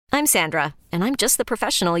I'm Sandra, and I'm just the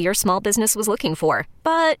professional your small business was looking for.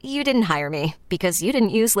 But you didn't hire me because you didn't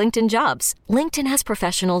use LinkedIn Jobs. LinkedIn has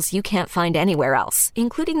professionals you can't find anywhere else,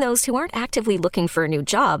 including those who aren't actively looking for a new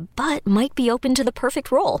job, but might be open to the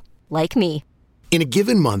perfect role, like me. In a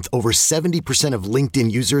given month, over 70% of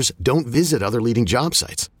LinkedIn users don't visit other leading job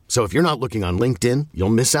sites. So if you're not looking on LinkedIn, you'll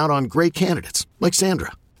miss out on great candidates like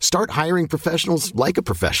Sandra. Start hiring professionals like a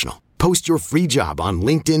professional. Post your free job on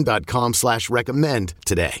linkedin.com/recommend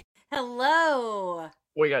today. Hello.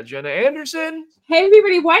 We got Jenna Anderson. Hey,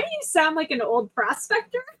 everybody. Why do you sound like an old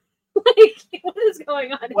prospector? Like, what is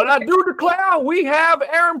going on When here? I do declare, we have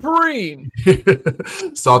Aaron Perrine.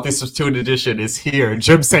 Salty Substitute Edition is here.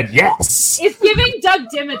 Jim said yes. It's giving Doug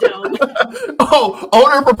Dimmadome. Oh,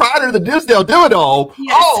 owner and proprietor of the Disdale Dimmadome.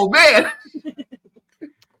 Yes. Oh, man.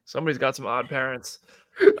 Somebody's got some odd parents.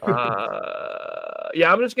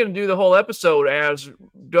 Yeah, I'm just going to do the whole episode as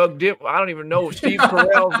Doug Dim. I don't even know Steve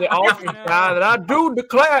Carell's the alternate guy. That I do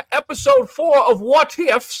declare episode 4 of What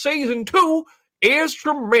If season 2 is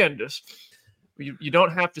tremendous. You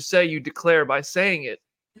don't have to say you declare by saying it.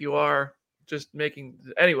 You are just making...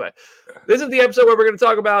 Anyway, this is the episode where we're going to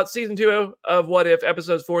talk about season 2 of What If,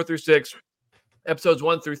 episodes 4 through 6. Episodes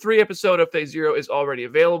 1 through 3, episode of Phase 0 is already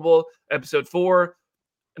available. Episode 4...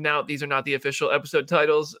 Now, these are not the official episode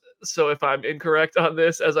titles, so if I'm incorrect on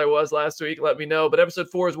this, as I was last week, let me know. But episode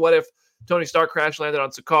 4 is What If Tony Stark crash landed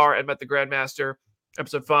on Sakaar and met the Grandmaster.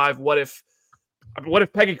 Episode 5, What if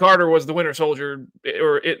Peggy Carter was the Winter Soldier,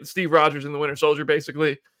 or Steve Rogers in the Winter Soldier,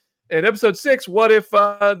 basically. And episode 6, what if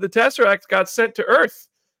the Tesseract got sent to Earth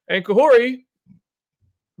and Kahori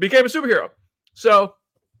became a superhero? So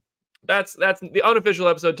that's the unofficial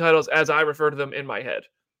episode titles as I refer to them in my head.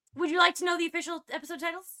 Would you like to know the official episode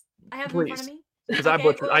titles? I have them in front of me. Because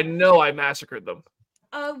I know I massacred them.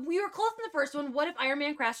 We were close in the first one. What if Iron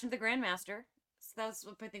Man crashed into the Grandmaster? So that's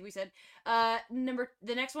what I think we said. The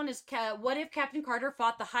next one is what if Captain Carter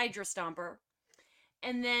fought the Hydra Stomper?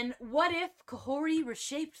 And then what if Kahori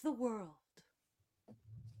reshaped the world?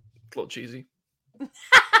 It's a little cheesy.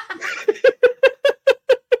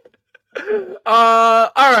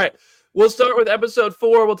 All right. We'll start with episode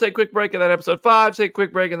 4. We'll take a quick break, and then episode 5. Take a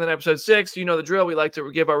quick break, and then episode 6. You know the drill. We like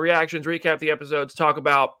to give our reactions, recap the episodes, talk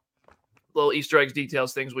about little Easter eggs,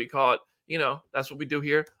 details, things we caught. You know, that's what we do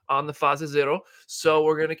here on the Fase Zero. So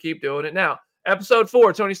we're going to keep doing it now. Episode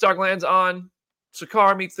 4, Tony Stark lands on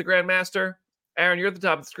Sakaar, meets the Grandmaster. Aaron, you're at the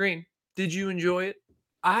top of the screen. Did you enjoy it?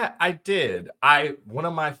 I did. One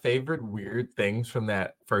of my favorite weird things from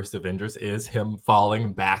that first Avengers is him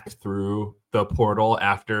falling back through the portal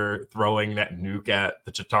after throwing that nuke at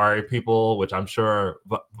the Chitauri people, which I'm sure,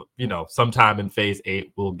 sometime in Phase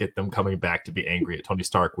 8 will get them coming back to be angry at Tony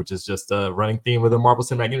Stark, which is just a running theme with the Marvel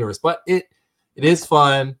Cinematic Universe. But it is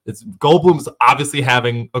fun. Goldblum's obviously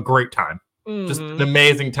having a great time. Mm-hmm. Just an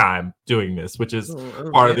amazing time doing this, which is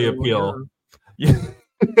part of the appeal. Yeah.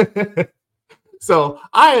 So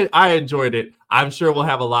I enjoyed it. I'm sure we'll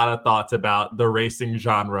have a lot of thoughts about the racing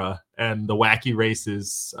genre and the wacky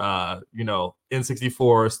races,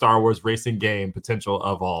 N64 Star Wars racing game potential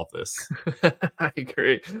of all of this. I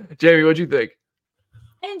agree. Jamie, what'd you think?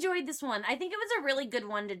 I enjoyed this one. I think it was a really good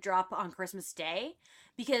one to drop on Christmas Day,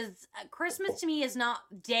 because Christmas to me has not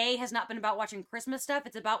been about watching Christmas stuff.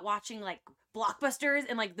 It's about watching like blockbusters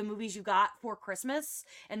and like the movies you got for Christmas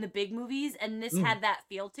and the big movies. And this had that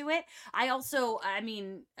feel to it. As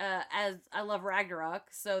I love Ragnarok,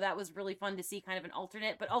 so that was really fun to see kind of an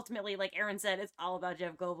alternate. But ultimately, like Aaron said, it's all about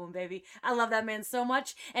Jeff Goldblum, baby. I love that man so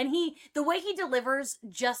much. And the way he delivers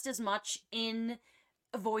just as much in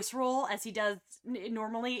a voice role as he does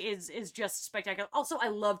normally is just spectacular. Also, I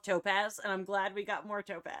love Topaz, and I'm glad we got more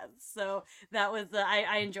Topaz. So that was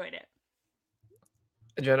I enjoyed it.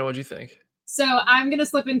 Jenna, what'd you think? So I'm going to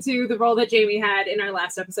slip into the role that Jamie had in our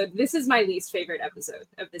last episode. This is my least favorite episode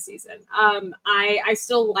of the season. I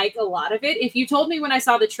still like a lot of it. If you told me when I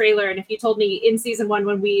saw the trailer, and if you told me in season 1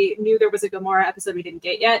 when we knew there was a Gamora episode we didn't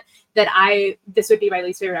get yet, that this would be my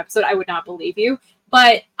least favorite episode, I would not believe you.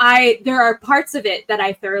 But there are parts of it that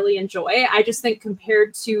I thoroughly enjoy. I just think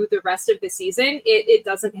compared to the rest of the season, it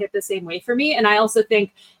doesn't hit the same way for me. And I also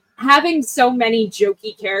think having so many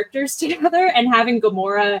jokey characters together and having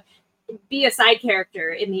Gamora be a side character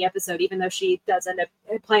in the episode, even though she does end up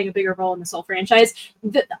playing a bigger role in this whole franchise,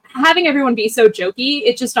 having everyone be so jokey,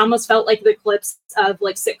 it just almost felt like the clips of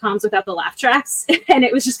like sitcoms without the laugh tracks. And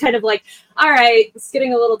it was just kind of like, all right, it's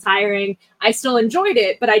getting a little tiring. I still enjoyed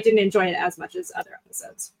it, but I didn't enjoy it as much as other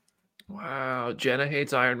episodes. Wow, Jenna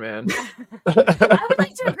hates Iron Man. I would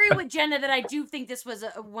like to agree with Jenna that I do think this was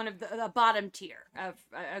one of the bottom tier.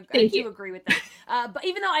 I do agree with that. But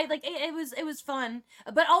even though I like it was fun.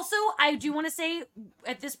 But also I do want to say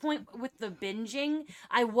at this point with the binging,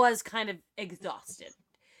 I was kind of exhausted.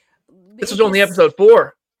 This was only episode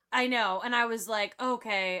 4. I know, and I was like,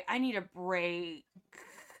 okay, I need a break.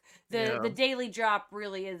 The daily drop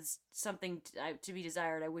really is something to be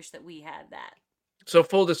desired. I wish that we had that. So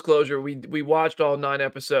full disclosure, we watched all 9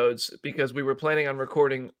 episodes because we were planning on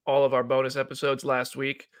recording all of our bonus episodes last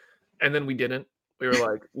week, and then we didn't. We were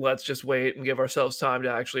like, let's just wait and give ourselves time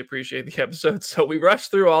to actually appreciate the episodes. So we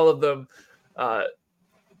rushed through all of them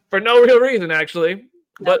for no real reason, actually.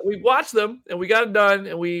 But we watched them and we got it done,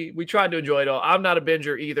 and we tried to enjoy it all. I'm not a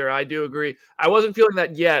binger either. I do agree. I wasn't feeling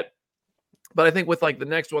that yet, but I think with like the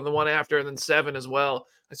next one, the one after, and then 7 as well,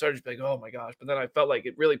 I started just being, oh my gosh. But then I felt like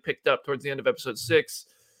it really picked up towards the end of episode 6,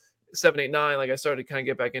 7, 8, 9. Like I started to kind of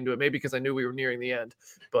get back into it, maybe because I knew we were nearing the end.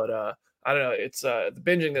 But I don't know. It's the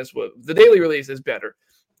binging this. The daily release is better.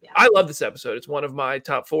 Yeah. I love this episode. It's one of my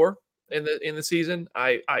top 4 in the season.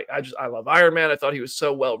 I love Iron Man. I thought he was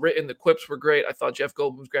so well written. The quips were great. I thought Jeff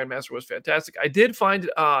Goldblum's Grandmaster was fantastic. I did find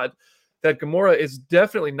it odd that Gamora is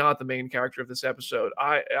definitely not the main character of this episode.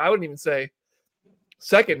 I wouldn't even say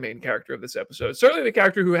second main character of this episode. Certainly the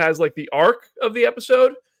character who has like the arc of the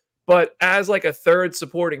episode, but as like a third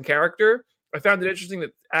supporting character. I found it interesting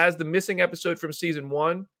that as the missing episode from season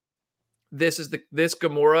 1, this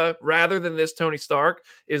Gamora, rather than this Tony Stark,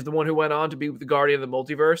 is the one who went on to be the Guardian of the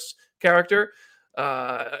Multiverse character.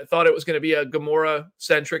 I thought it was going to be a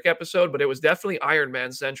Gamora-centric episode, but it was definitely Iron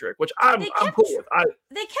Man-centric, which I'm cool with.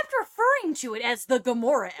 They kept referring to it as the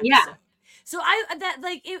Gamora episode. Yeah. So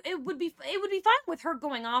it would be fine with her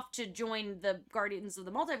going off to join the Guardians of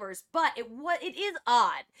the Multiverse, but it is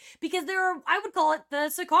odd because I would call it the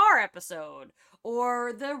Sakaar episode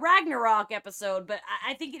or the Ragnarok episode, but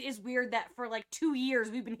I think it is weird that for like 2 years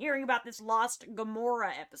we've been hearing about this lost Gamora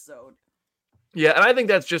episode. Yeah, and I think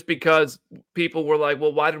that's just because people were like,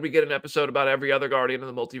 well, why did we get an episode about every other Guardian of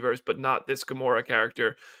the Multiverse, but not this Gamora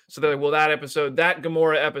character? So they're like, well, that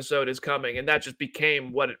Gamora episode is coming, and that just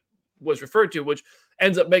became what it was referred to, which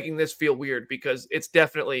ends up making this feel weird because it's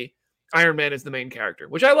definitely Iron Man is the main character,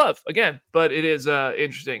 which I love, again, but it is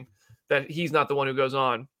interesting that he's not the one who goes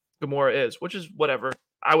on. Gamora is, which is whatever.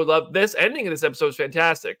 I would love this ending of this episode is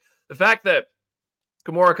fantastic. The fact that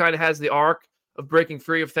Gamora kind of has the arc of breaking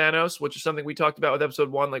free of Thanos, which is something we talked about with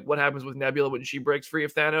episode 1, like what happens with Nebula when she breaks free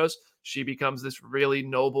of Thanos. She becomes this really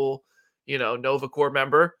noble, Nova Corps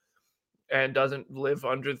member and doesn't live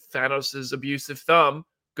under Thanos's abusive thumb.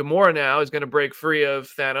 Gamora now is going to break free of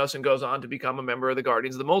Thanos and goes on to become a member of the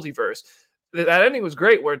Guardians of the Multiverse. That ending was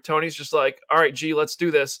great, where Tony's just like, all right, G, let's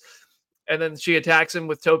do this. And then she attacks him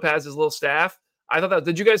with Topaz's little staff. I thought that.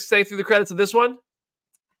 Did you guys stay through the credits of this one?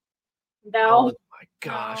 No. Oh my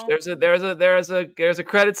gosh. No. There's a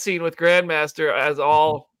credit scene with Grandmaster as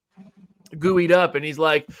all gooeyed up, and he's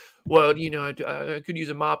like, well, I could use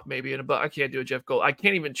a mop maybe I can't do a Jeff Goldblum. I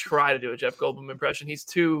can't even try to do a Jeff Goldblum impression. He's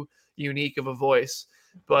too unique of a voice.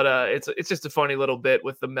 But it's just a funny little bit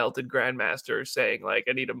with the melted Grandmaster saying like,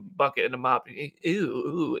 I need a bucket and a mop.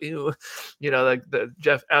 Ew, like the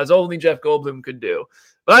Jeff, as only Jeff Goldblum could do.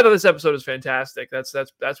 But I thought this episode was fantastic.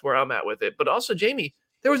 That's where I'm at with it. But also, Jamie,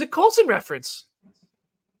 there was a Coulson reference.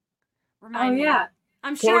 Remind me. Yeah.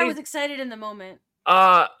 I'm sure I was excited in the moment.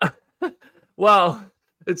 Well,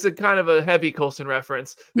 it's a kind of a heavy Coulson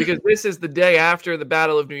reference because this is the day after the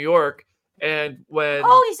Battle of New York. And when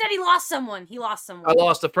he said he lost someone. I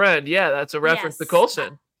lost a friend. Yeah, that's a reference to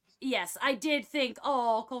Coulson. Yes, I did think,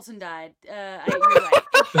 Coulson died. You're right.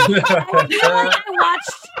 I feel like I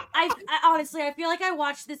watched I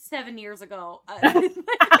watched this 7 years ago.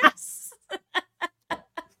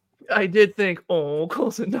 I did think,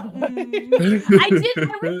 Coulson died. I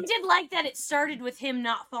really did like that it started with him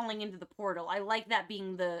not falling into the portal. I like that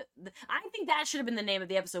being I think that should have been the name of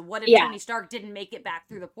the episode. What if Tony Stark didn't make it back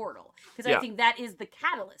through the portal? Because I think that is the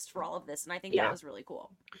catalyst for all of this, and I think that was really cool.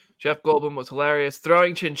 Jeff Goldblum was hilarious.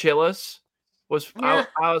 Throwing chinchillas was I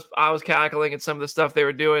was cackling at some of the stuff they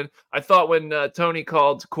were doing. I thought when Tony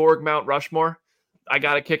called Korg Mount Rushmore, I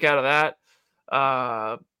got a kick out of that.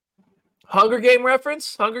 Hunger Games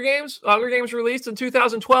reference. Hunger Games released in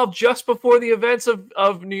 2012, just before the events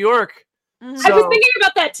of New York. Mm-hmm. So, I was thinking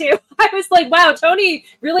about that too. I was like, wow, Tony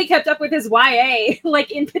really kept up with his YA,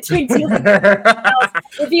 like in between dealing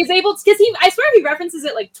if he's able to, because I swear he references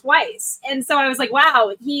it like twice. And so I was like,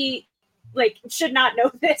 wow, he like should not know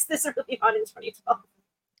this early on in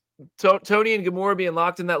 2012. Tony and Gamora being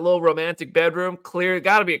locked in that little romantic bedroom,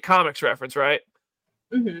 got to be a comics reference, right?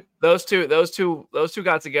 Mm-hmm. Those two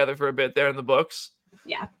got together for a bit there in the books.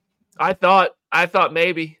 Yeah. I thought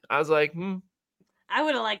maybe. I was like, I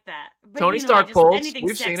would have liked that. But Tony you know, Stark pulls. anything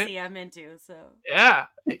We've sexy seen it. I'm into, so. Yeah.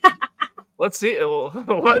 Let's see it.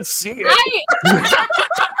 Let's see it.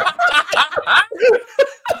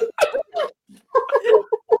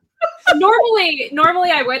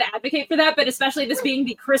 Normally I would advocate for that, but especially this being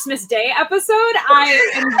the Christmas Day episode,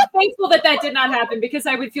 I am thankful that did not happen, because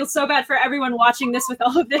I would feel so bad for everyone watching this with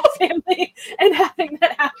all of their family and having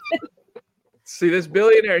that happen. See, this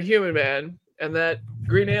billionaire human man and that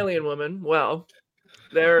green alien woman, well,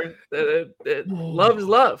 love is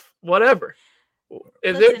love. Whatever.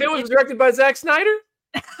 It was directed by Zack Snyder?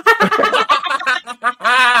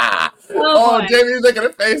 Oh, Jamie's making a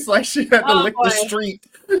face like she had to lick the street.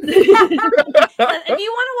 If you want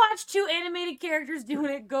to watch two animated characters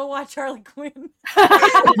doing it, go watch Harley Quinn.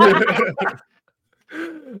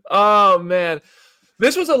 Oh man,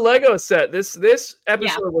 this was a Lego set. This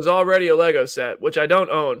episode was already a Lego set, which I don't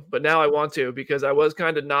own, but now I want to, because I was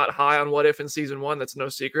kind of not high on What If in season 1. That's no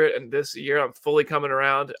secret, and this year I'm fully coming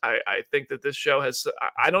around. I think that this show has.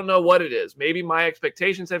 I don't know what it is. Maybe my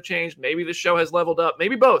expectations have changed. Maybe the show has leveled up.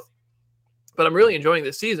 Maybe both. But I'm really enjoying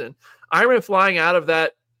this season. Iron Man flying out of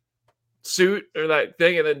that suit or that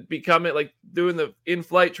thing and then becoming like doing the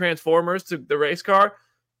in-flight Transformers to the race car.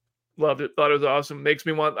 Loved it. Thought it was awesome. Makes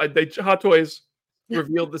me want. Hot Toys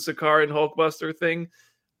revealed the Sakaar and Hulkbuster thing.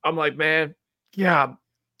 I'm like, man, yeah,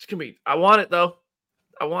 it's gonna be. I want it though.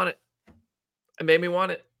 I want it. It made me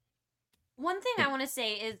want it. One thing I want to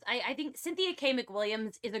say is I think Cynthia K.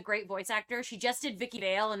 McWilliams is a great voice actor. She just did Vicky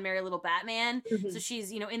Vale in Merry Little Batman, so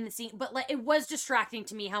she's in the scene. But like, it was distracting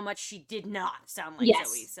to me how much she did not sound like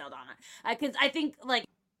Zoe Saldana. Because I think like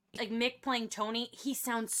Mick playing Tony, he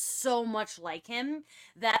sounds so much like him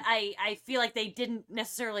that I feel like they didn't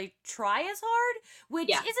necessarily try as hard, which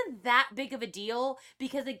isn't that big of a deal,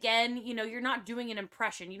 because again, you're not doing an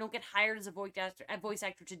impression. You don't get hired as a voice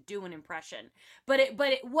actor to do an impression. But it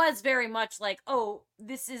was very much like, oh,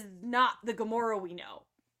 this is not the Gamora we know.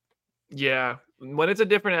 Yeah, when it's a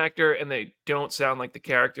different actor and they don't sound like the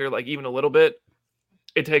character, like even a little bit,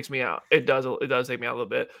 it takes me out. It does take me out a little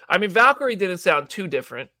bit. I mean, Valkyrie didn't sound too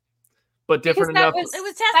different. But different enough. It was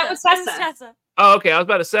Tessa. That was Tessa. Oh, okay. I was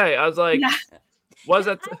about to say. I was like, was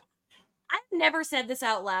that? I've never said this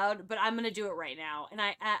out loud, but I'm gonna do it right now, and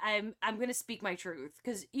I'm gonna speak my truth,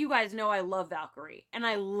 because you guys know I love Valkyrie and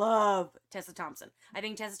I love Tessa Thompson. I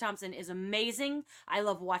think Tessa Thompson is amazing. I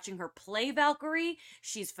love watching her play Valkyrie.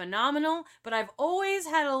 She's phenomenal, but I've always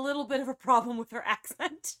had a little bit of a problem with her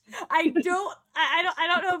accent. I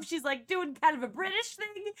don't know if she's like doing kind of a British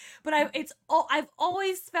thing, but I've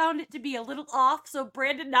always found it to be a little off. So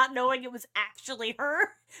Brandon not knowing it was actually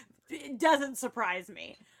her, it doesn't surprise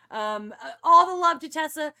me. All the love to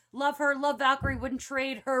Tessa, love her, love Valkyrie, wouldn't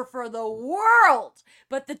trade her for the world,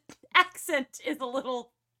 but the accent is a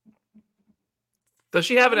little. Does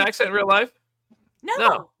she have an accent in real life?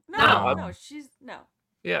 No, she's no.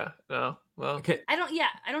 Yeah, no. Well, okay. I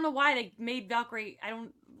don't know why they made Valkyrie. I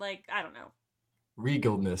don't know.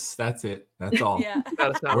 Regalness. That's it. That's all. Yeah.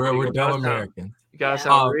 We're dumb Americans. You gotta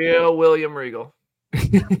sound real William Regal.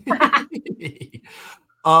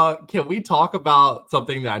 Can we talk about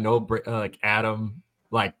something that I know Adam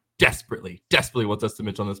desperately wants us to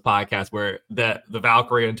mention on this podcast, where the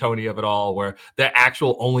Valkyrie and Tony of it all, where the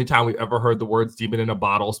actual only time we ever heard the words demon in a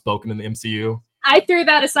bottle spoken in the MCU? I threw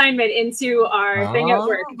that assignment into our thing at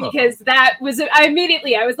work, because that was, I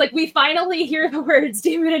was like, we finally hear the words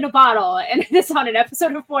demon in a bottle, and it is on an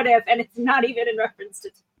episode of What If, and it's not even in reference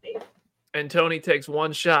to Tony. And Tony takes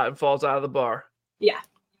one shot and falls out of the bar. Yeah.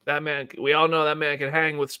 That man, we all know that man can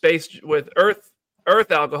hang with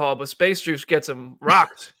earth alcohol, but space juice gets him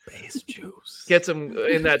rocked. Space juice gets him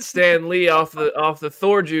in that Stan Lee off the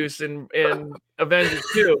Thor juice in Avengers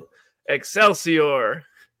 2. Excelsior.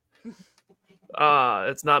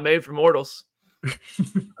 It's not made for mortals.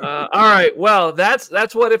 All right, well, that's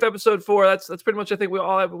What If episode 4. That's pretty much I think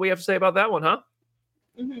we have to say about that one, huh?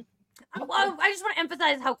 Mm-hmm. Well, I just want to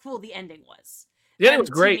emphasize how cool the ending was. The ending was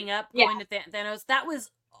great. Teaming up, going to Thanos, that was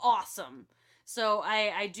awesome. So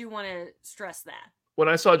I do want to stress that. When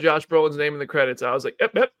I saw Josh Brolin's name in the credits, I was like,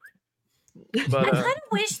 yep. But, I kind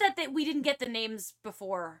of wish that we didn't get the names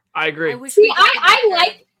before. I agree. I wish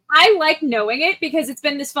I like knowing it, because it's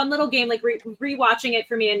been this fun little game, like rewatching it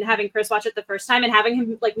for me and having Chris watch it the first time and having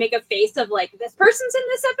him like make a face of like, this person's in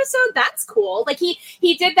this episode. That's cool. Like he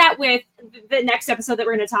did that with the next episode that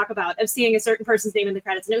we're going to talk about, of seeing a certain person's name in the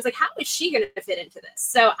credits. And it was like, how is she going to fit into this?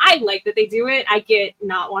 So I like that they do it. I get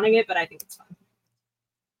not wanting it, but I think it's fun.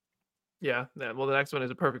 Yeah. Well, the next one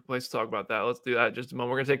is a perfect place to talk about that. Let's do that in just a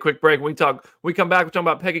moment. We're gonna take a quick break. When we come back, we're talking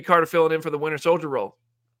about Peggy Carter filling in for the Winter Soldier role.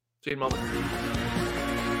 See you in a moment.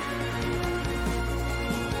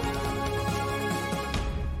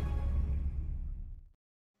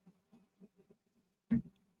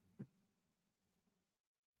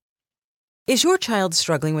 Is your child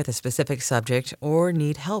struggling with a specific subject or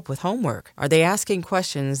need help with homework? Are they asking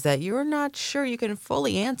questions that you're not sure you can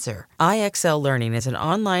fully answer? IXL Learning is an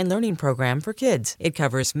online learning program for kids. It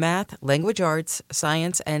covers math, language arts,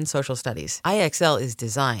 science, and social studies. IXL is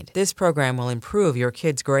designed. This program will improve your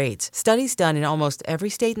kids' grades. Studies done in almost every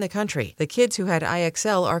state in the country. The kids who had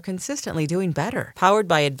IXL are consistently doing better. Powered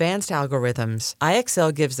by advanced algorithms,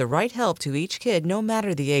 IXL gives the right help to each kid no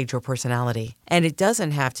matter the age or personality. And it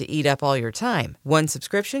doesn't have to eat up all your time. One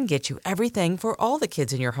subscription gets you everything for all the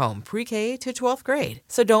kids in your home, pre-K to 12th grade.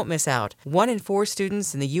 So don't miss out. 1 in 4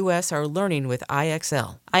 students in the U.S. are learning with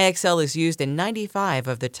IXL. IXL is used in 95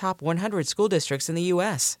 of the top 100 school districts in the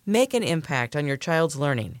U.S. Make an impact on your child's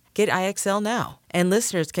learning. Get IXL now. And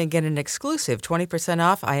listeners can get an exclusive 20%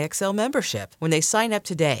 off IXL membership when they sign up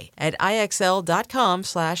today at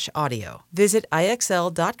IXL.com/audio. Visit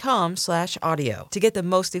IXL.com/audio to get the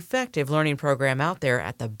most effective learning program out there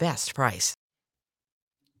at the best price.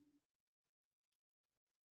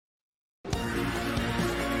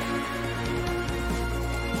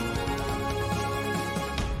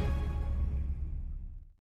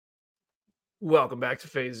 Welcome back to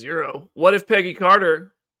Phase Zero. What if Peggy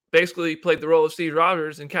Carter basically played the role of Steve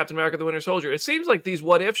Rogers in Captain America: The Winter Soldier? It seems like these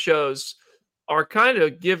what if shows are kind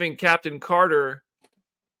of giving Captain Carter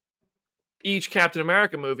each Captain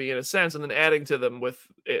America movie in a sense, and then adding to them with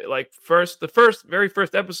it, like the very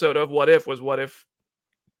first episode of What If was what if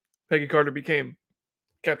Peggy Carter became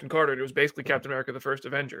Captain Carter. It was basically Captain America: The First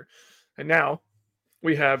Avenger, and now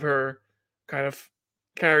we have her kind of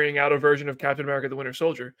carrying out a version of Captain America: The Winter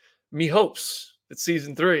Soldier. Me hopes that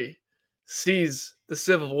season 3 sees the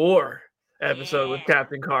Civil War episode with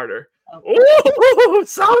Captain Carter. Ooh,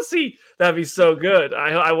 saucy! That'd be so good.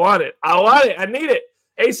 I want it. I want it. I need it.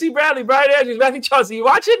 AC Bradley, Brian Andrews, Matthew Chauncey, you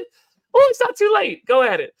watching? Oh, it's not too late. Go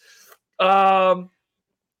at it.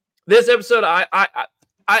 This episode, I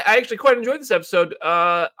actually quite enjoyed this episode.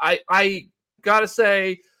 I gotta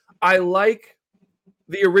say, I like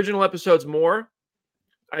the original episodes more.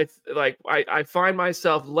 I find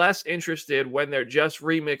myself less interested when they're just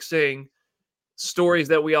remixing stories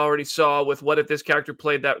that we already saw with what if this character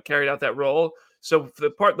carried out that role. So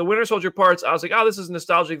for the Winter Soldier parts, I was like, oh, this is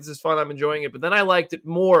nostalgic, this is fun, I'm enjoying it. But then I liked it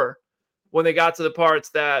more when they got to the parts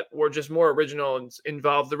that were just more original and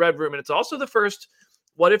involved the Red Room. And it's also the first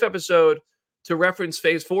what if episode to reference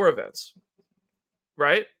Phase 4 events,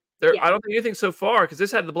 right? I don't think anything so far, because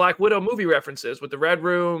this had the Black Widow movie references with the Red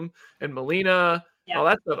Room and Melina. All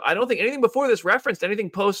that stuff. I don't think anything before this referenced anything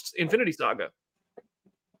post Infinity Saga.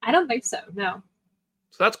 I don't think so. No.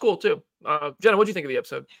 So that's cool too. Jenna, what do you think of the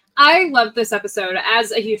episode? I loved this episode.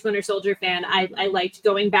 As a huge Winter Soldier fan, I liked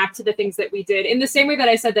going back to the things that we did in the same way that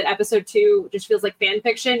I said that episode 2 just feels like fan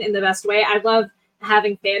fiction in the best way. I love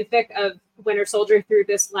having fanfic of Winter Soldier through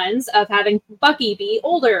this lens of having Bucky be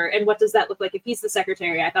older and what does that look like if he's the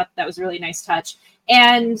secretary. I thought that was a really nice touch.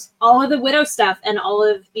 And all of the Widow stuff and all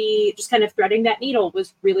of the just kind of threading that needle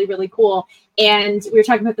was really, really cool. And we were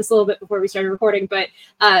talking about this a little bit before we started recording, but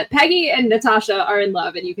Peggy and Natasha are in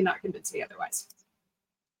love and you cannot convince me otherwise.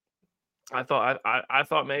 I thought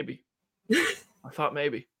maybe. I thought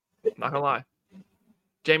maybe. Not gonna lie.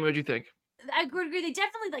 Jamie, what'd you think? I agree. They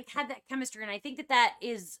definitely had that chemistry, and I think that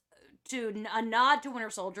is to a nod to Winter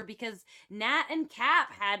Soldier, because Nat and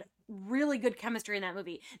Cap had really good chemistry in that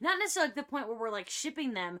movie. Not necessarily the point where we're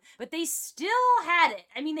shipping them, but they still had it.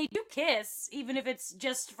 I mean, they do kiss, even if it's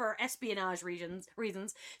just for espionage reasons.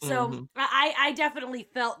 So I definitely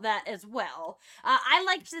felt that as well. I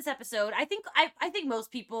liked this episode. I think most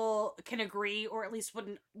people can agree, or at least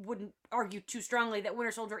wouldn't argue too strongly, that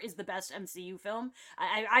Winter Soldier is the best MCU film.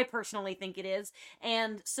 I personally think it is,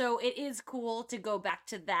 and so it is cool to go back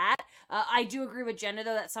to that. I do agree with Jenna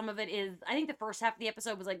though that some of it is. I think the first half of the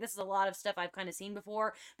episode was this is a lot of stuff I've kind of seen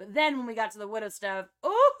before, but then when we got to the Widow stuff,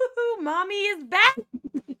 oh, mommy is back.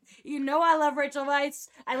 I love Rachel Weisz.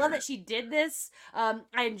 I love that she did this. I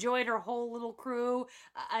enjoyed her whole little crew.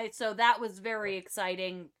 So that was very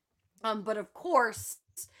exciting. But of course,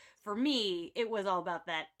 for me, it was all about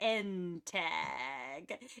that end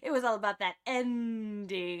tag. It was all about that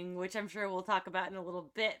ending, which I'm sure we'll talk about in a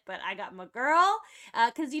little bit. But I got my girl,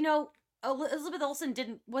 because Elizabeth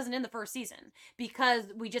Olsen wasn't in the first season because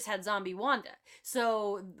we just had Zombie Wanda.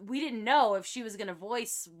 So we didn't know if she was going to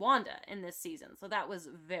voice Wanda in this season. So that was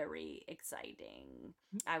very exciting.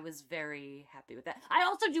 I was very happy with that. I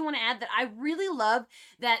also do want to add that I really love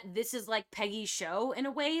that this is like Peggy's show in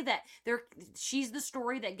a way, that she's the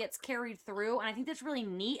story that gets carried through, and I think that's really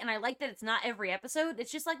neat. And I like that it's not every episode.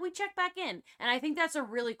 It's just like we check back in, and I think that's a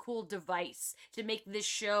really cool device to make this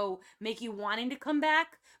show make you wanting to come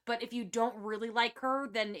back. But if you don't really like her,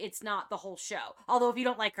 then it's not the whole show. Although if you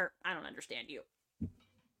don't like her, I don't understand you.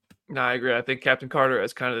 No, I agree. I think Captain Carter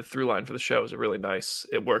as kind of the through line for the show is really nice.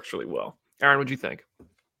 It works really well. Aaron, what'd you think?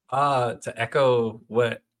 To echo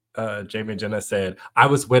what Jamie and Jenna said, I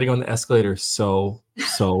was waiting on the escalator so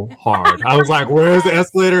hard. I was like, where's the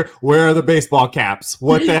escalator? Where are the baseball caps?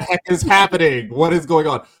 What the heck is happening? What is going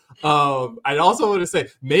on? I also want to say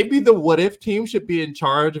maybe the What If team should be in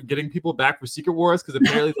charge of getting people back for Secret Wars, because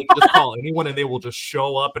apparently they can just call anyone and they will just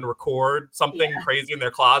show up and record something crazy in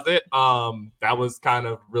their closet. That was kind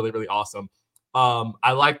of really, really awesome.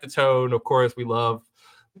 I like the tone. Of course, we love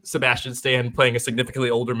Sebastian Stan playing a significantly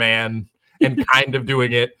older man and kind of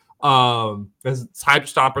doing it. There's Hydra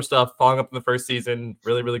Stomper stuff following up in the first season.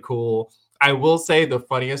 Really, really cool. I will say the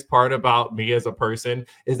funniest part about me as a person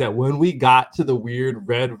is that when we got to the weird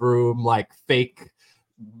red room, like fake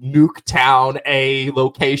Nuketown A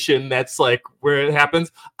location, that's like where it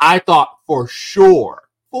happens, I thought for sure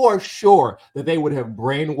that they would have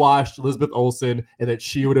brainwashed Elizabeth Olsen and that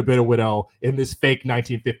she would have been a widow in this fake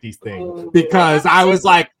 1950s thing. Because I was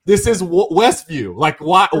like, this is Westview. Like,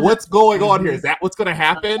 what's going on here? Is that what's going to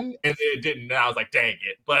happen? And it didn't. And I was like, dang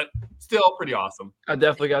it. But still pretty awesome. I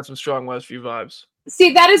definitely got some strong Westview vibes.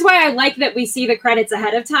 See, that is why I like that we see the credits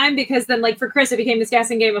ahead of time, because then, like, for Chris, it became this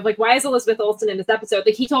guessing game of, like, why is Elizabeth Olsen in this episode?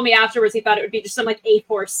 Like, he told me afterwards he thought it would be just some, like,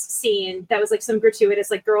 A-Force scene that was, like, some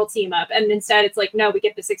gratuitous, like, girl team-up. And instead it's like, no, we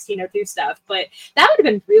get the 1602 stuff. But that would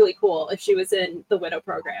have been really cool if she was in the Widow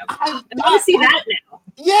program. I want to see that now.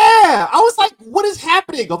 Yeah! I was like, what is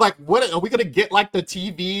happening? I'm like, what are we going to get, like, the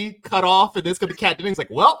TV cut off and it's going to be Kat Dennings?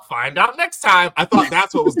 Like, well, find out next time. I thought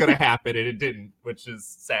that's what was going to happen, and it didn't, which is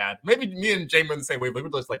sad. Maybe me and Jamie are the same way, but we're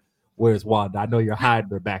just like, where's Wanda? I know you're hiding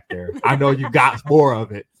her back there. I know you got more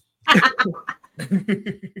of it. I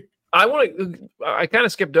kind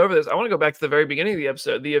of skipped over this. I want to go back to the very beginning of the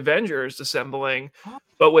episode, the Avengers assembling,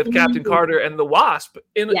 but with Captain Carter and the Wasp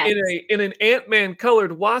in an Ant-Man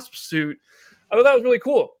colored Wasp suit. I thought that was really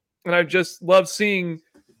cool, and I just love seeing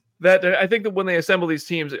that. I think that when they assemble these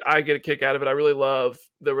teams, I get a kick out of it. I really love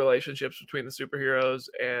the relationships between the superheroes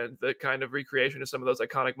and the kind of recreation of some of those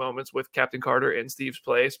iconic moments with Captain Carter in Steve's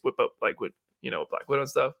place, with Black Widow and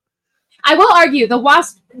stuff. I will argue the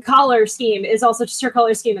Wasp color scheme is also just her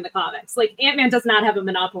color scheme in the comics. Like, Ant-Man does not have a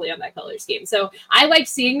monopoly on that color scheme. So I like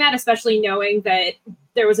seeing that, especially knowing that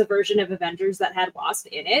there was a version of Avengers that had Wasp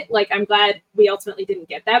in it. Like, I'm glad we ultimately didn't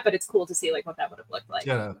get that, but it's cool to see, like, what that would have looked like.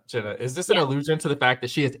 Jenna, is this an allusion to the fact that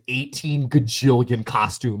she has 18 gajillion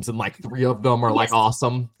costumes and, like, 3 of them are, like,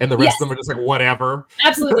 awesome, and the rest of them are just, like, whatever?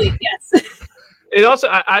 Absolutely, yes. It also,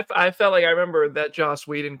 I felt like I remember that Joss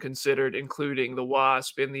Whedon considered including the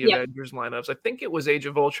Wasp in the Avengers lineups. I think it was Age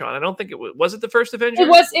of Ultron. I don't think it was it the first Avengers?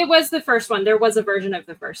 It was the first one. There was a version of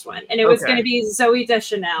the first one, and it was going to be Zooey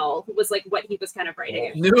Deschanel was like what he was kind of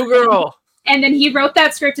writing. New girl. And then he wrote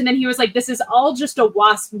that script, and then he was like, "This is all just a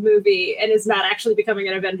Wasp movie, and is not actually becoming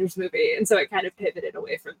an Avengers movie." And so it kind of pivoted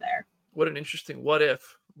away from there. What an interesting what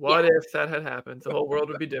if. What if that had happened? The whole world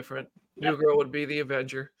would be different. New girl would be the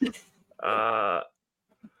Avenger. What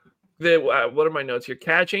are my notes here?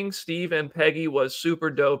 Catching Steve and Peggy was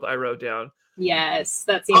super dope. I wrote down. Yes,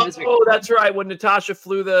 that scene was. Oh, that's right. When Natasha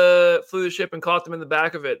flew the ship and caught them in the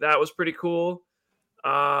back of it, that was pretty cool.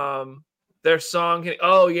 Their song.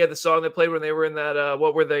 Oh yeah, the song they played when they were in that.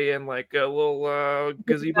 What were they in? Like a little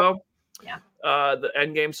gazebo. Yeah. The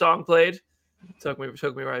Endgame song played. Took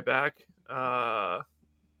me right back.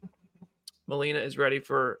 Melina is ready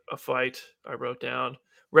for a fight. I wrote down.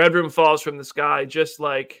 Red Room falls from the sky, just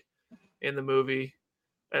like in the movie,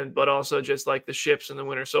 but also just like the ships in the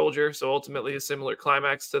Winter Soldier. So ultimately, a similar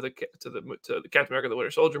climax to the Captain America: The Winter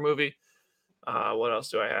Soldier movie. What else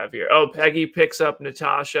do I have here? Oh, Peggy picks up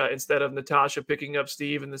Natasha instead of Natasha picking up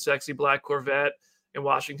Steve in the sexy black Corvette in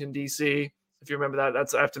Washington D.C. If you remember that,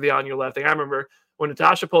 that's after the On Your Left thing. I remember when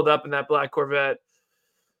Natasha pulled up in that black Corvette.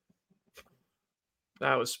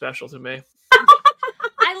 That was special to me.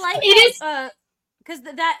 I like it. Because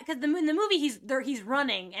in the movie he's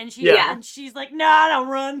running and she's like, no, I don't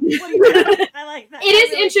run. What are you doing? I like that. It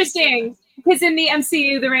is interesting because in the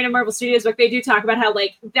MCU, the Reign of Marvel Studios book, they do talk about how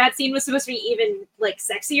like that scene was supposed to be even like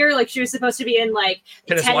sexier. Like she was supposed to be in like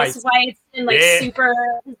tennis whites and like super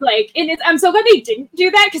like. And I'm so glad they didn't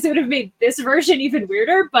do that because it would have made this version even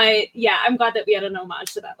weirder. But yeah, I'm glad that we had an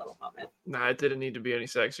homage to that little moment. Nah, it didn't need to be any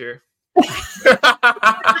sexier.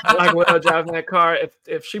 Like when I was driving that car,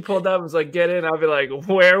 if she pulled up and was like, get in, I'd be like,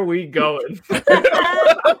 where are we going?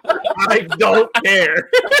 I don't care.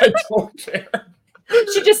 I don't care.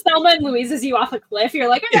 She just Thelma and Louises you off a cliff. You're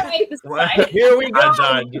like, all right, this is fine. Here we go.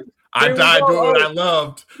 I died doing what I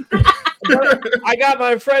loved. I got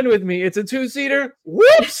my friend with me. It's a 2-seater.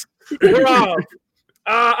 Whoops. We're off.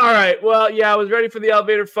 All right. Well, yeah, I was ready for the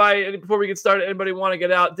elevator fight. And before we get started, anybody want to get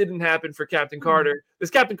out? Didn't happen for Captain Carter. This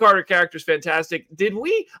Captain Carter character is fantastic.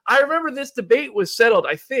 I remember this debate was settled,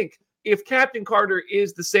 I think, if Captain Carter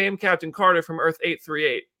is the same Captain Carter from Earth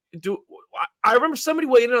 838. I remember somebody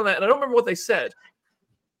weighed in on that, and I don't remember what they said.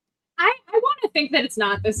 I want to think that it's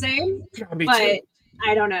not the same, but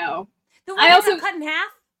I don't know. The one that got cut in half?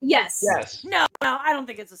 Yes. No, I don't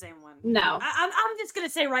think it's the same one. No. I'm just going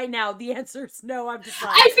to say right now, the answer is no. I'm just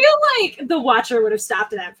like... I feel like the Watcher would have stopped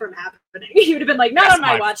that from happening. He would have been like, not on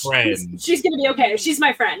my watch. She's going to be okay. She's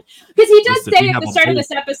my friend. Because he does say at the start of this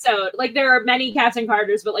episode, like, there are many Captain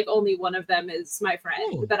Carters, but, like, only one of them is my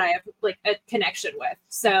friend that I have, like, a connection with.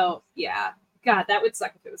 So, yeah. God, that would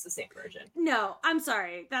suck if it was the same version. No, I'm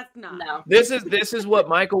sorry. That's not. No. This is what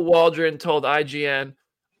Michael Waldron told IGN.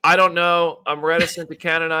 I don't know. I'm reticent to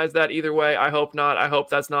canonize that either way. I hope not. I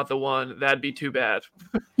hope that's not the one. That'd be too bad.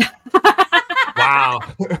 Wow.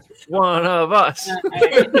 One of us.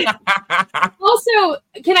 Also,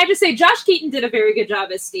 can I just say, Josh Keaton did a very good job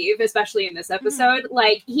as Steve, especially in this episode.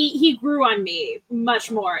 Like, he grew on me much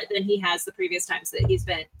more than he has the previous times that he's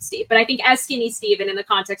been Steve. But I think as Skinny Steve and in the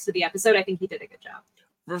context of the episode, I think he did a good job.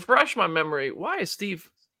 Refresh my memory. Why is Steve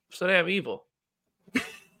so damn evil?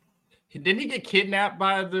 Didn't he get kidnapped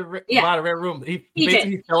by the Red Room? He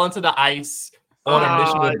basically fell into the ice on a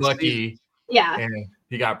mission with Bucky. Yeah. And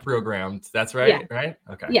he got programmed. That's right, Yeah. right?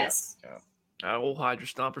 Okay. Yes. Old Hydra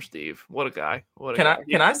Stomper Steve. What a guy.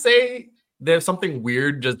 Can I say there's something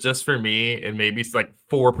weird just for me and maybe it's like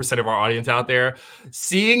 4% of our audience out there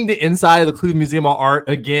seeing the inside of the Cleveland Museum of Art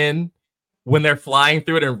again when they're flying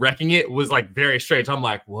through it and wrecking it was like very strange. I'm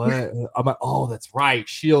like, what? I'm like, oh, that's right.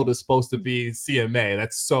 S.H.I.E.L.D. is supposed to be CMA.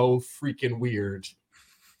 That's so freaking weird.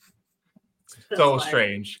 So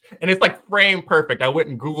strange. And it's like frame perfect. I went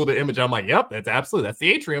and Googled the image. I'm like, yep, that's the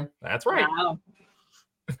atrium. That's right. Wow.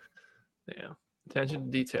 Yeah. Attention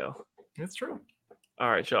to detail. It's true. All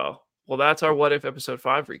right, y'all. Well, that's our What If Episode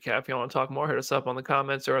 5 recap. If you want to talk more, hit us up on the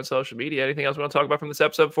comments or on social media. Anything else we want to talk about from this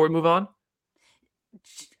episode before we move on?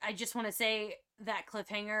 I just want to say that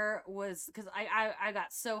cliffhanger was because I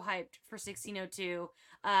got so hyped for 1602.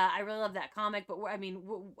 I really love that comic, but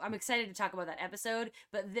I'm excited to talk about that episode.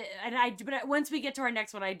 But once we get to our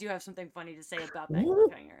next one, I do have something funny to say about that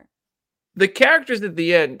cliffhanger. The characters at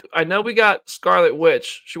the end. I know we got Scarlet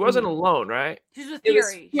Witch. She wasn't alone, right? She's with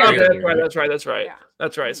Fury. That's right. Yeah.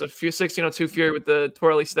 That's right. So 1602 Fury with the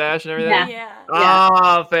twirly stash and everything. Yeah.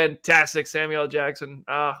 Oh, fantastic. Samuel L. Jackson.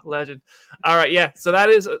 Legend. All right. Yeah. So that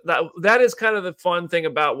is kind of the fun thing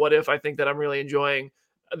about What If. I think that I'm really enjoying.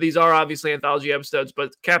 These are obviously anthology episodes,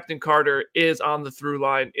 but Captain Carter is on the through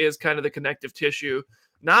line, is kind of the connective tissue.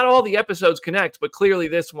 Not all the episodes connect, but clearly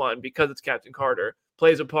this one, because it's Captain Carter,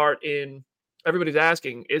 plays a part in. Everybody's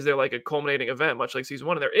asking, is there like a culminating event, much like season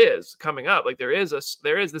 1? And there is coming up. Like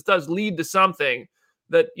this does lead to something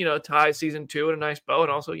that, ties season 2 in a nice bow.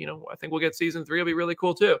 And also, I think we'll get season 3. It'll be really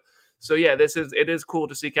cool too. So yeah, it is cool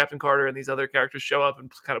to see Captain Carter and these other characters show up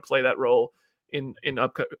and kind of play that role in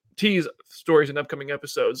tease stories in upcoming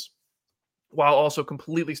episodes, while also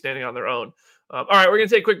completely standing on their own. All right, we're going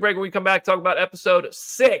to take a quick break. When we come back, talk about episode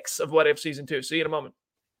 6 of What If season 2. See you in a moment.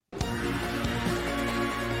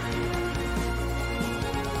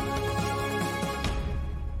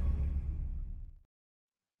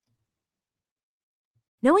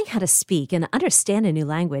 Knowing how to speak and understand a new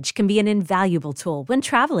language can be an invaluable tool when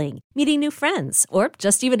traveling, meeting new friends, or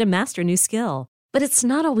just even to master a new skill. But it's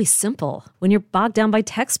not always simple when you're bogged down by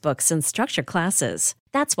textbooks and structured classes.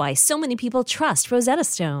 That's why so many people trust Rosetta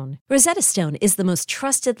Stone. Rosetta Stone is the most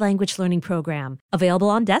trusted language learning program, available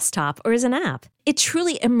on desktop or as an app. It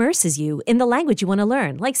truly immerses you in the language you want to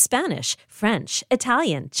learn, like Spanish, French,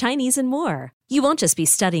 Italian, Chinese, and more. You won't just be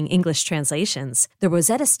studying English translations. The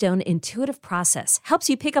Rosetta Stone intuitive process helps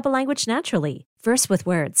you pick up a language naturally, first with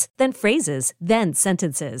words, then phrases, then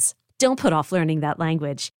sentences. Don't put off learning that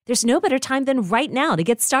language. There's no better time than right now to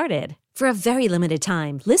get started. For a very limited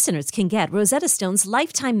time, listeners can get Rosetta Stone's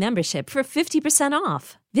lifetime membership for 50%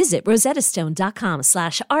 off. Visit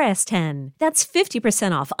rosettastone.com/rs10. That's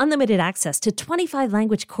 50% off unlimited access to 25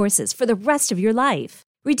 language courses for the rest of your life.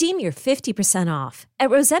 Redeem your 50% off at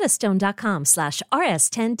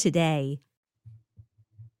rosettastone.com/rs10 today.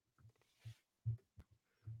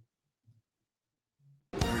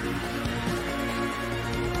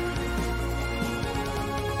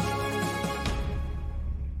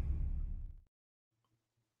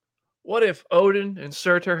 What if Odin and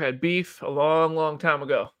Surtur had beef a long, long time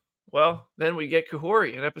ago? Well, then we get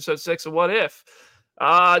Kahori in episode 6 of What If.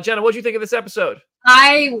 Jenna, what do you think of this episode?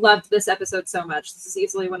 I loved this episode so much. This is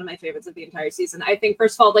easily one of my favorites of the entire season. I think,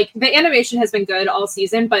 first of all, like, the animation has been good all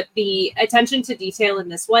season, but the attention to detail in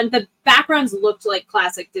this one, the backgrounds looked like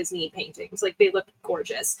classic Disney paintings. Like, they looked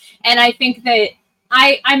gorgeous. And I think that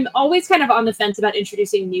I'm always kind of on the fence about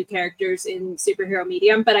introducing new characters in superhero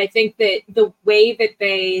medium, but I think that the way that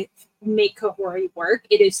they make Kahori work,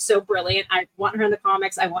 it is so brilliant. I want her in the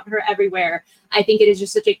comics. I want her everywhere. I think it is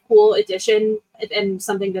just such a cool addition and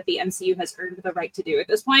something that the MCU has earned the right to do at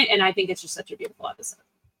this point, and I think it's just such a beautiful episode.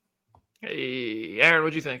 Hey, Aaron, what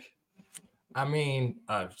do you think? I mean,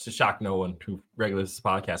 to shock no one who regulars this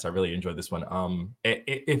podcast, I really enjoyed this one.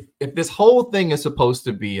 If this whole thing is supposed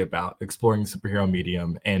to be about exploring superhero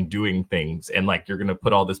medium and doing things, and like you're gonna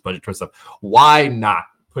put all this budget towards stuff, why not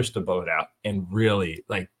push the boat out and really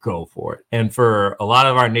like go for it? And for a lot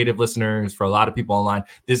of our native listeners, for a lot of people online,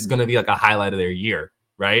 this is going to be like a highlight of their year,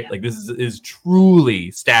 right? Like this is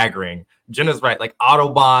truly staggering. Jenna's right, like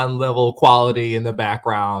Autobahn level quality in the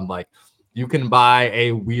background. Like you can buy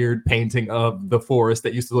a weird painting of the forest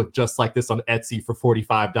that used to look just like this on Etsy for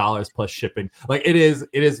 $45 plus shipping. Like it is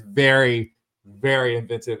very, very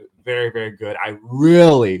inventive, very, very good. I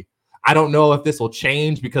don't know if this will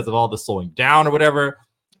change because of all the slowing down or whatever.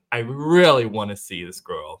 I really want to see this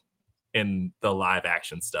girl in the live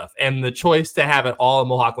action stuff. And the choice to have it all in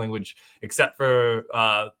Mohawk language, except for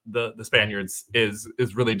the Spaniards, is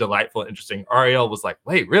really delightful and interesting. Ariel was like,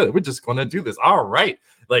 wait, really? We're just going to do this. All right.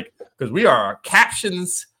 Like, because we are a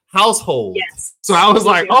captions household. Yes. So I was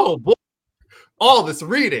like, oh, boy, all this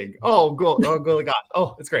reading. Oh, God.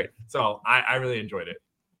 Oh, it's great. So I really enjoyed it.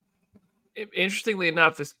 Interestingly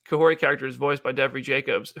enough, this Kahori character is voiced by Devery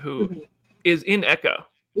Jacobs, who is in Echo.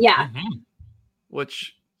 Yeah.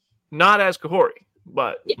 Which, not as Kahori,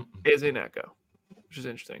 but is in Echo, which is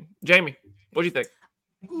interesting. Jamie, what do you think?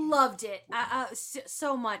 Loved it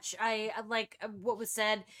so much. I like what was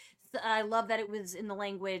said. I love that it was in the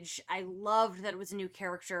language. I loved that it was a new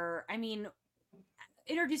character. I mean,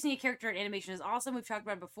 introducing a character in animation is awesome. We've talked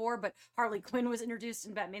about it before, but Harley Quinn was introduced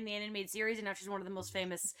in Batman the Animated Series, and now she's one of the most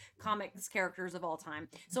famous comics characters of all time.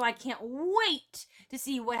 So I can't wait to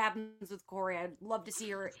see what happens with Kahori. I'd love to see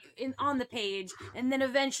her on the page, and then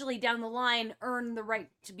eventually down the line earn the right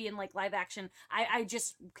to be in like live action. I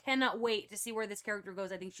just cannot wait to see where this character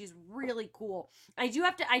goes. I think she's really cool. I do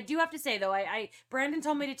have to say though, Brandon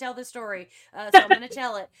told me to tell this story, so I'm going to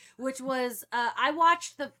tell it. Which was I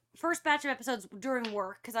watched the first batch of episodes during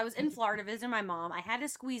work because I was in Florida visiting my mom. I had to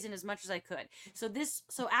squeeze in as much as I could. So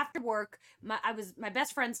after work, my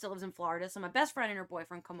best friend still lives in Florida, so my best friend and her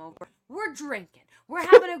boyfriend come over. We're drinking. We're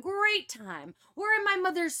having a great time. We're in my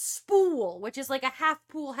mother's spool, which is like a half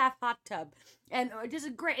pool, half hot tub, and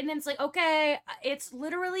just great. And then it's like, okay, it's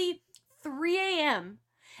literally 3 a.m.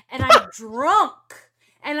 and I'm drunk.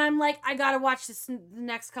 And I'm like, I gotta watch the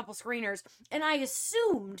next couple screeners. And I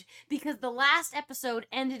assumed, because the last episode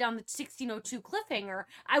ended on the 1602 cliffhanger,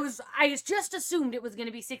 I just assumed it was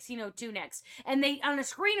gonna be 1602 next. And on a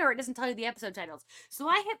screener, it doesn't tell you the episode titles. So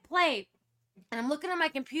I hit play, and I'm looking at my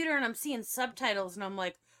computer, and I'm seeing subtitles, and I'm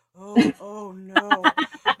like, oh no.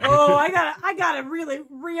 Oh, I gotta really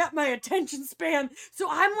re-up my attention span. So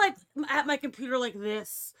I'm like at my computer like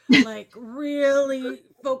this, like really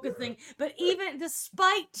focusing. But even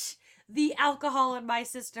despite the alcohol in my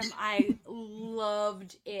system, I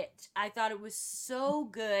loved it. I thought it was so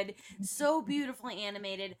good, so beautifully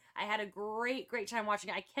animated. I had a great time watching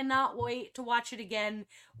it. I cannot wait to watch it again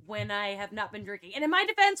when I have not been drinking. And in my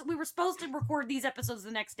defense, we were supposed to record these episodes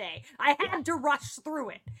the next day. I had to rush through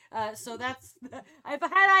it. So that's, if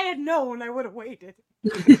I had known, I would have waited.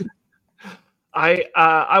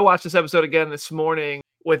 I watched this episode again this morning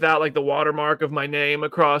without like the watermark of my name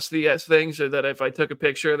across the thing, so that if I took a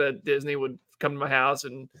picture, that Disney would come to my house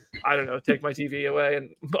and, I don't know, take my TV away,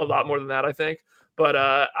 and a lot more than that, I think. But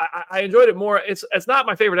I enjoyed it more. It's not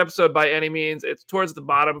my favorite episode by any means. It's towards the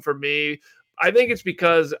bottom for me. I think it's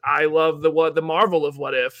because I love the marvel of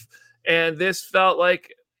What If, and this felt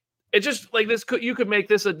like It just like this you could make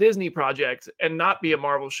this a Disney project and not be a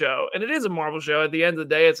Marvel show. And it is a Marvel show. At the end of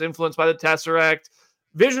the day, it's influenced by the Tesseract.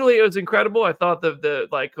 Visually, it was incredible. I thought the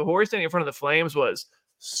like Kahori standing in front of the flames was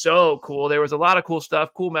so cool. There was a lot of cool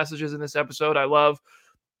stuff, cool messages in this episode. I love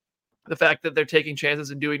the fact that they're taking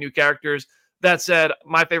chances and doing new characters. That said,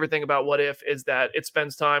 my favorite thing about What If is that it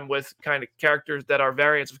spends time with kind of characters that are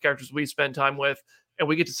variants of characters we spend time with, and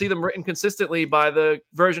we get to see them written consistently by the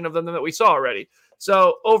version of them that we saw already.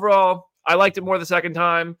 So overall, I liked it more the second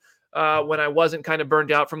time when I wasn't kind of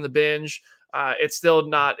burned out from the binge. It's still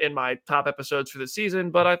not in my top episodes for the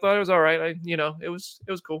season, but I thought it was all right. It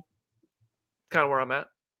was cool. Kind of where I'm at.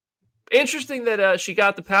 Interesting that she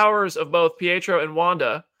got the powers of both Pietro and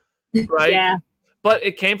Wanda, right? Yeah. But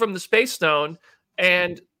it came from the Space Stone,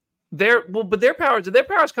 and their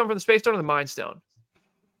powers come from the Space Stone or the Mind Stone?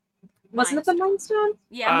 Wasn't it the Mind Stone?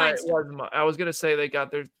 Yeah, Mind Stone. I was gonna say they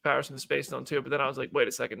got their powers from the Space Stone too, but then I was like, wait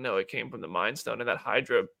a second, no, it came from the Mind Stone and that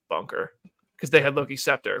Hydra bunker because they had Loki's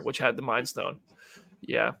scepter, which had the Mind Stone.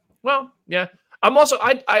 Yeah. Well, yeah.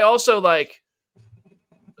 I also like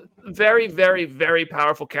very, very, very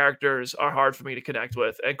powerful characters are hard for me to connect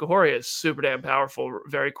with, and Kahori is super damn powerful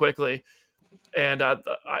very quickly. And I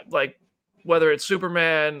like whether it's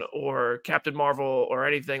Superman or Captain Marvel or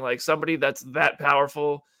anything, like somebody that's that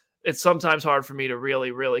powerful, it's sometimes hard for me to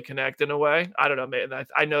really, really connect in a way. I don't know, man.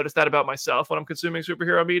 I noticed that about myself when I'm consuming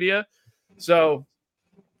superhero media. So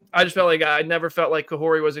I just felt like I never felt like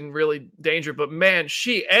Kahori was in really danger. But man,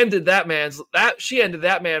 she ended that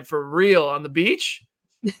man for real on the beach.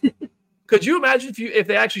 Could you imagine if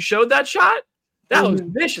they actually showed that shot? That was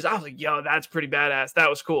vicious. I was like, yo, that's pretty badass. That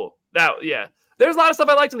was cool. Yeah. There's a lot of stuff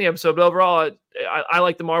I liked in the episode, but overall, I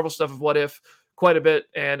like the Marvel stuff of What If quite a bit,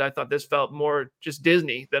 and I thought this felt more just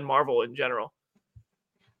Disney than Marvel in general.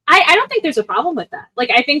 I don't think there's a problem with that. Like,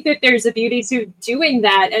 I think that there's a beauty to doing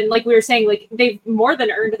that, and like we were saying, like they've more than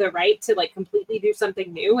earned the right to like completely do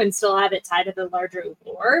something new and still have it tied to the larger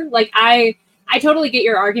lore. Like, I totally get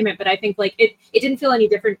your argument, but I think like it didn't feel any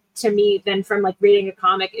different to me than from like reading a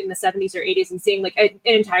comic in the 70s or 80s and seeing like an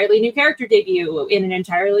entirely new character debut in an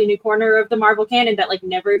entirely new corner of the Marvel canon that like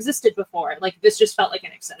never existed before. Like, this just felt like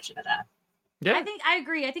an extension of that. Yeah. I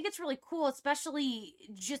agree. I think it's really cool, especially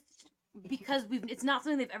just because it's not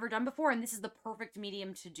something they've ever done before, and this is the perfect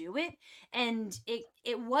medium to do it. And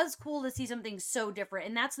it was cool to see something so different.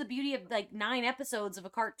 And that's the beauty of like 9 episodes of a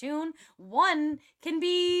cartoon. One can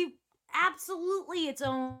be absolutely its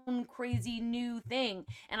own crazy new thing,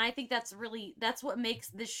 and I think that's what makes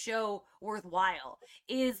this show worthwhile,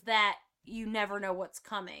 is that you never know what's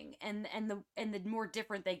coming, and the more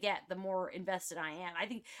different they get, the more invested I am. I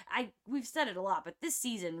think we've said it a lot, but this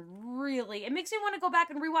season really, it makes me want to go back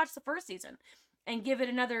and rewatch the first season and give it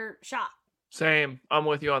another shot. Same. I'm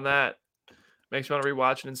with you on that. Makes me want to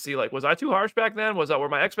rewatch it and see, like, was I too harsh back then? Were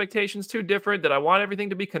my expectations too different? Did I want everything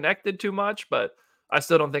to be connected too much? But I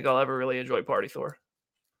still don't think I'll ever really enjoy Party Thor.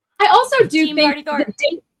 I also do think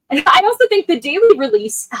I also think the daily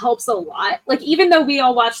release helps a lot. Like, even though we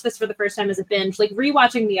all watched this for the first time as a binge, like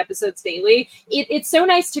rewatching the episodes daily, it's so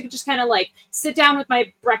nice to just kind of like sit down with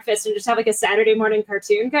my breakfast and just have like a Saturday morning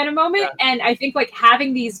cartoon kind of moment. Yeah. And I think like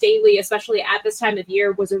having these daily, especially at this time of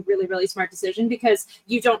year, was a really, really smart decision, because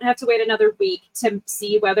you don't have to wait another week to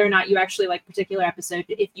see whether or not you actually like a particular episode.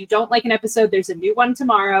 If you don't like an episode, there's a new one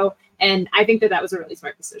tomorrow. And I think that was a really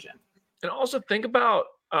smart decision. And also think about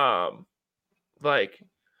like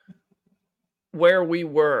where we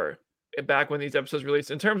were back when these episodes released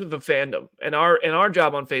in terms of the fandom, and our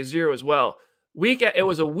job on Phase Zero as well. It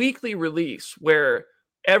was a weekly release where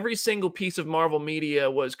every single piece of Marvel media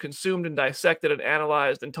was consumed and dissected and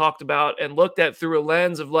analyzed and talked about and looked at through a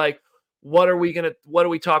lens of like, what do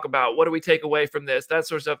we talk about? What do we take away from this? That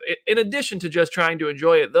sort of stuff. In addition to just trying to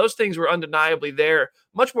enjoy it, those things were undeniably there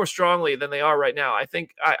much more strongly than they are right now. I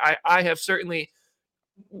think I have certainly,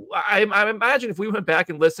 I imagine if we went back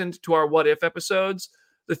and listened to our What If episodes,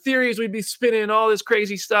 the theories we'd be spinning, all this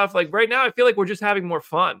crazy stuff. Like right now, I feel like we're just having more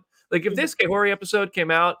fun. Like if this Kahori episode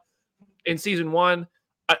came out in season 1,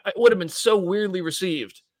 it would have been so weirdly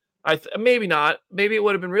received. Maybe not. Maybe it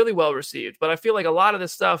would have been really well received. But I feel like a lot of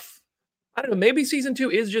this stuff, I don't know. Maybe season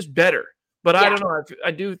 2 is just better. But yeah. I don't know.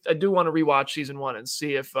 I do want to rewatch season 1 and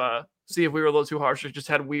see if we were a little too harsh or just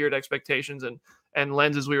had weird expectations and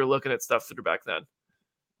lenses we were looking at stuff through back then.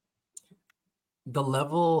 The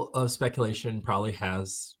level of speculation probably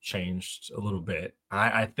has changed a little bit.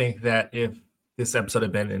 I think that if this episode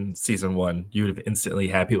had been in season 1, you would have instantly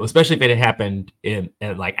had people, especially if it had happened in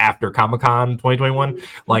like after Comic-Con 2021.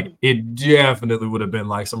 Like it definitely would have been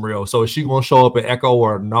like some real. So is she gonna show up at Echo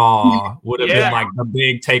or nah? Would have been like the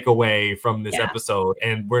big takeaway from this episode,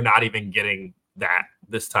 and we're not even getting that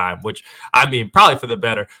this time, which I mean probably for the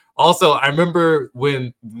better. Also, I remember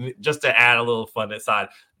when, just to add a little fun aside,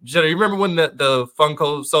 Jenna, you remember when the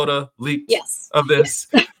Funko soda leaked of this?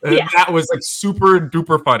 That was like super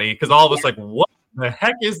duper funny because all of us like, what the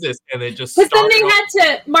heck is this? And it just because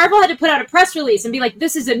then Marvel had to put out a press release and be like,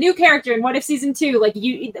 this is a new character in What If Season 2. Like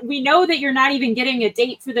we know that you're not even getting a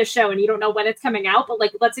date for the show and you don't know when it's coming out, but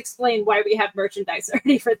like let's explain why we have merchandise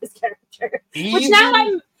already for this character. Which now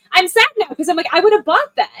I'm sad now because I'm like, I would have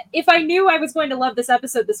bought that if I knew I was going to love this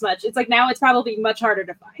episode this much. It's like now it's probably much harder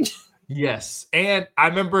to find. Yes, and I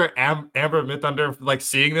remember Amber Midthunder like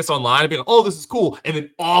seeing this online and being like, "Oh, this is cool," and then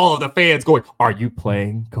all of the fans going, "Are you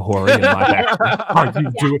playing Kahori in live action? Are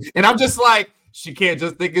you doing?" And I'm just like, she can't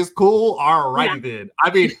just think it's cool. All right, then.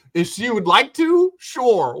 I mean, if she would like to,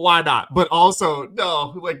 sure, why not? But also, no,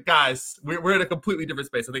 like guys, we're in a completely different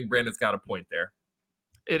space. I think Brandon's got a point there.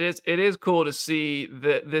 It is cool to see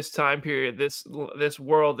this time period, this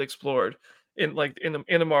world explored in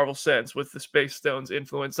the Marvel sense with the Space Stone's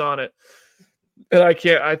influence on it. And I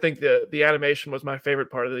think the animation was my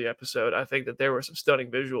favorite part of the episode. I think that there were some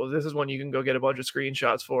stunning visuals. This is one you can go get a bunch of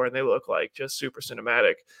screenshots for, and they look like just super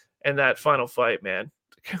cinematic. And that final fight, man,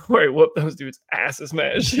 where he whooped those dudes' asses,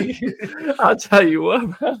 man. I'll tell you what.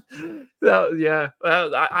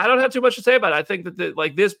 I don't have too much to say about it. I think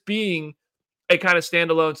that this being a kind of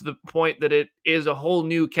standalone to the point that it is a whole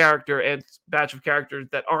new character and batch of characters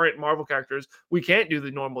that aren't Marvel characters. We can't do the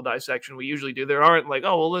normal dissection we usually do. There aren't like,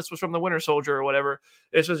 oh, well, this was from the Winter Soldier or whatever.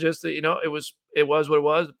 This was just, it was what it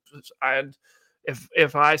was. And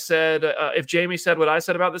if I said, if Jamie said what I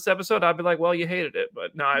said about this episode, I'd be like, well, you hated it.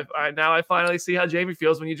 But now I finally see how Jamie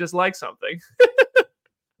feels when you just like something.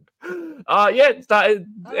 Anything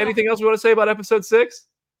else we want to say about episode 6?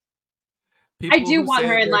 I do want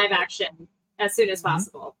her in live action as soon as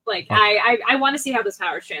possible. Like I want to see how those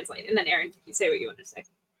powers translate. And then Aaron, you say what you want to say.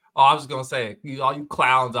 Oh, I was gonna say, all you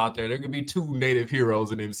clowns out there could be 2 native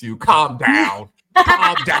heroes in MCU. Calm down.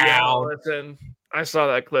 Calm down. Listen, I saw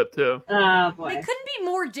that clip too. Oh boy. They couldn't be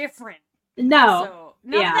more different. No. So,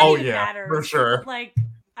 matters. For sure. Like,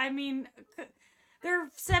 I mean, there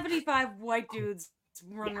are 75 white dudes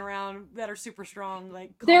running around that are super strong.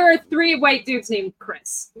 Like, there are 3 white dudes named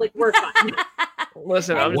Chris. Like, we're fine.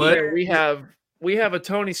 Listen, I'm just saying, we have a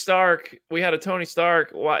Tony Stark. We had a Tony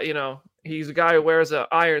Stark. He's a guy who wears an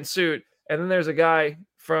iron suit, and then there's a guy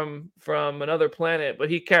from another planet, but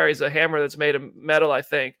he carries a hammer that's made of metal, I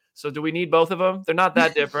think. So do we need both of them? They're not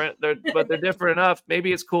that different. But they're different enough.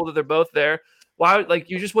 Maybe it's cool that they're both there. Why? Like,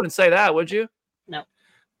 you just wouldn't say that, would you?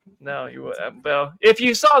 No, you would. Well, if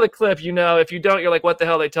you saw the clip, If you don't, you're like, what the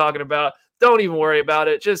hell are they talking about? Don't even worry about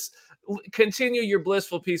it. Just continue your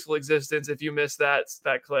blissful, peaceful existence if you missed that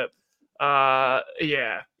clip. Kahori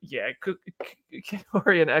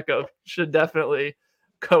and Echo should definitely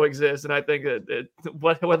coexist, and I think that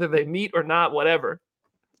whether they meet or not, whatever.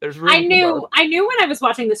 There's room. I knew when I was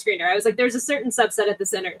watching the screener, I was like, there's a certain subset at the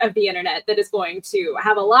center of the internet that is going to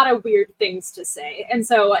have a lot of weird things to say. And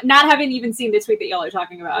so, not having even seen the tweet that y'all are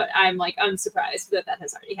talking about, I'm like unsurprised that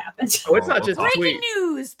has already happened. Oh, it's not just breaking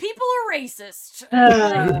news. People are racist.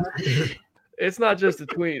 It's not just a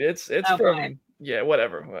tweet. It's from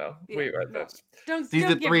whatever. Well, don't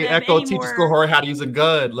Season give 3 them Echo any teaches more- Kahori how to use a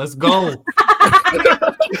gun. Let's go.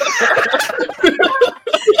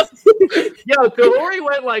 Yo, Kahori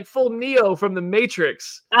went like full Neo from the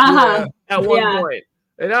Matrix at one point,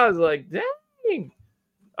 and I was like, "Dang!"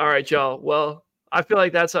 All right, y'all. Well, I feel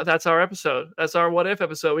like that's our episode. That's our What If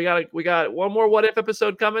episode. We got one more What If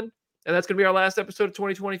episode coming, and that's gonna be our last episode of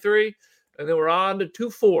 2023, and then we're on to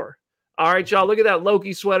 2-4. All right, y'all. Look at that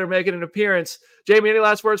Loki sweater making an appearance. Jamie, any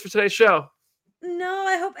last words for today's show? No,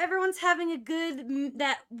 I hope everyone's having a good,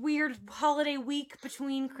 that weird holiday week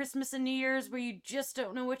between Christmas and New Year's where you just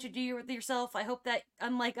don't know what to do with yourself. I hope that,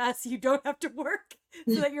 unlike us, you don't have to work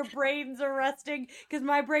so that your brains are resting, because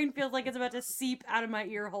my brain feels like it's about to seep out of my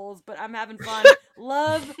ear holes, but I'm having fun.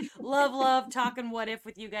 Love talking What If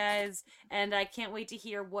with you guys, and I can't wait to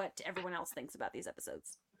hear what everyone else thinks about these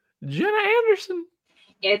episodes. Jenna Anderson.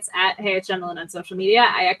 It's at Hey It's Jenna on social media.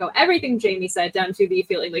 I echo everything Jamie said, down to the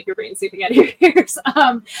feeling like your brain's seeping out of your ears.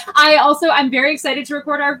 I'm very excited to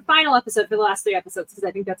record our final episode for the last 3 episodes, because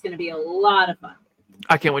I think that's going to be a lot of fun.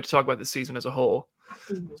 I can't wait to talk about this season as a whole.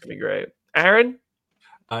 It's going to be great. Aaron?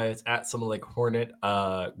 It's at Someone Like Hornet.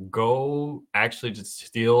 Go actually just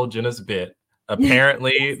steal Jenna's bit.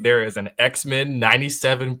 Apparently, there is an X-Men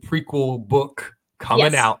 97 prequel book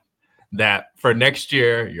coming out that for next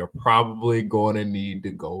year, you're probably going to need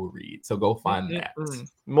to go read. So go find that.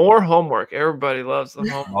 More homework. Everybody loves the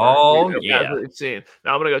homework. Oh, yeah. That's what we've seen.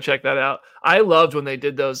 Now I'm going to go check that out. I loved when they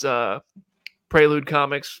did those Prelude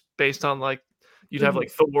comics based on like, you'd have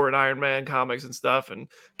like Thor and Iron Man comics and stuff and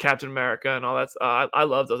Captain America and all that. I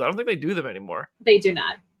love those. I don't think they do them anymore. They do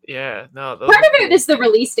not. Yeah, no. Part of it is the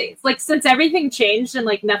release dates. Like, since everything changed and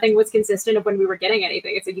like nothing was consistent of when we were getting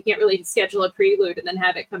anything, it's like you can't really schedule a prelude and then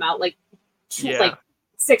have it come out like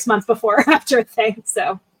 6 months before or after a thing.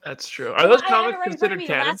 So that's true. Are those comics considered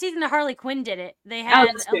canon? Last season, the Harley Quinn did it. They had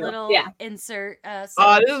a little insert. This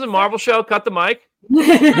is a Marvel show. Cut the mic.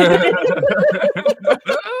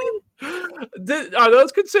 Are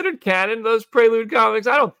those considered canon? Those Prelude comics?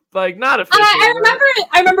 I don't like. Not officially.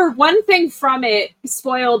 I remember one thing from it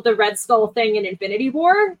spoiled the Red Skull thing in Infinity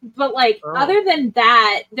War, but like other than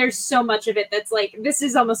that, there's so much of it that's like this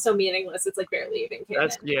is almost so meaningless. It's like barely even canon.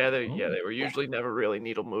 They were usually never really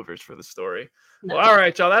needle movers for the story. No. Well, all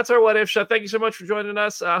right, y'all. That's our What If show. Thank you so much for joining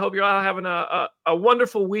us. I hope you're all having a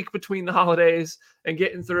wonderful week between the holidays and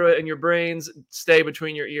getting through it. And your brains stay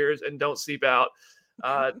between your ears and don't sleep out.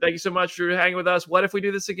 Thank you so much for hanging with us. What if we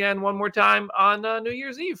do this again one more time on New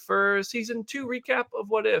Year's Eve for season 2 recap of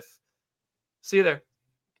What If? See you there.